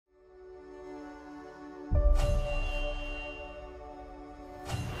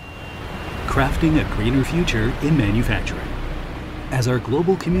crafting a greener future in manufacturing. As our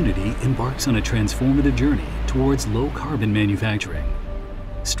global community embarks on a transformative journey towards low-carbon manufacturing,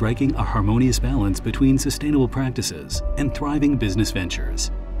 striking a harmonious balance between sustainable practices and thriving business ventures,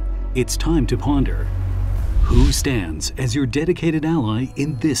 it's time to ponder: who stands as your dedicated ally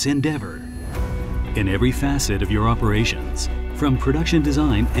in this endeavor? In every facet of your operations, from production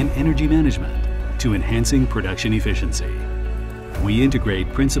design and energy management to enhancing production efficiency, we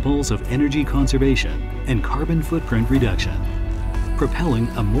integrate principles of energy conservation and carbon footprint reduction, propelling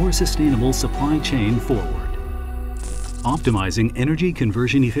a more sustainable supply chain forward. Optimizing energy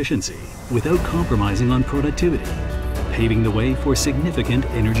conversion efficiency without compromising on productivity, paving the way for significant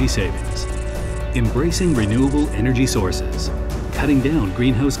energy savings. Embracing renewable energy sources, cutting down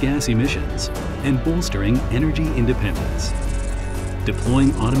greenhouse gas emissions, and bolstering energy independence.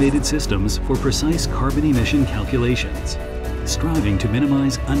 Deploying automated systems for precise carbon emission calculations, striving to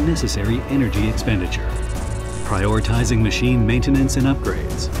minimize unnecessary energy expenditure. Prioritizing machine maintenance and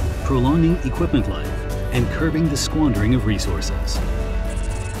upgrades, prolonging equipment life, and curbing the squandering of resources.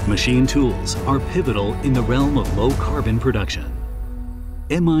 Machine tools are pivotal in the realm of low-carbon production.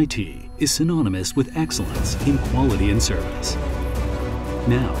 MIT is synonymous with excellence in quality and service.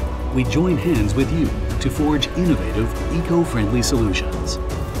 Now, we join hands with you to forge innovative, eco-friendly solutions.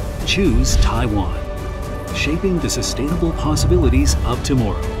 Choose Taiwan, shaping the sustainable possibilities of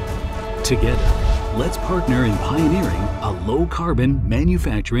tomorrow. Together, let's partner in pioneering a low-carbon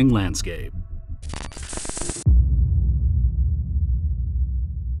manufacturing landscape.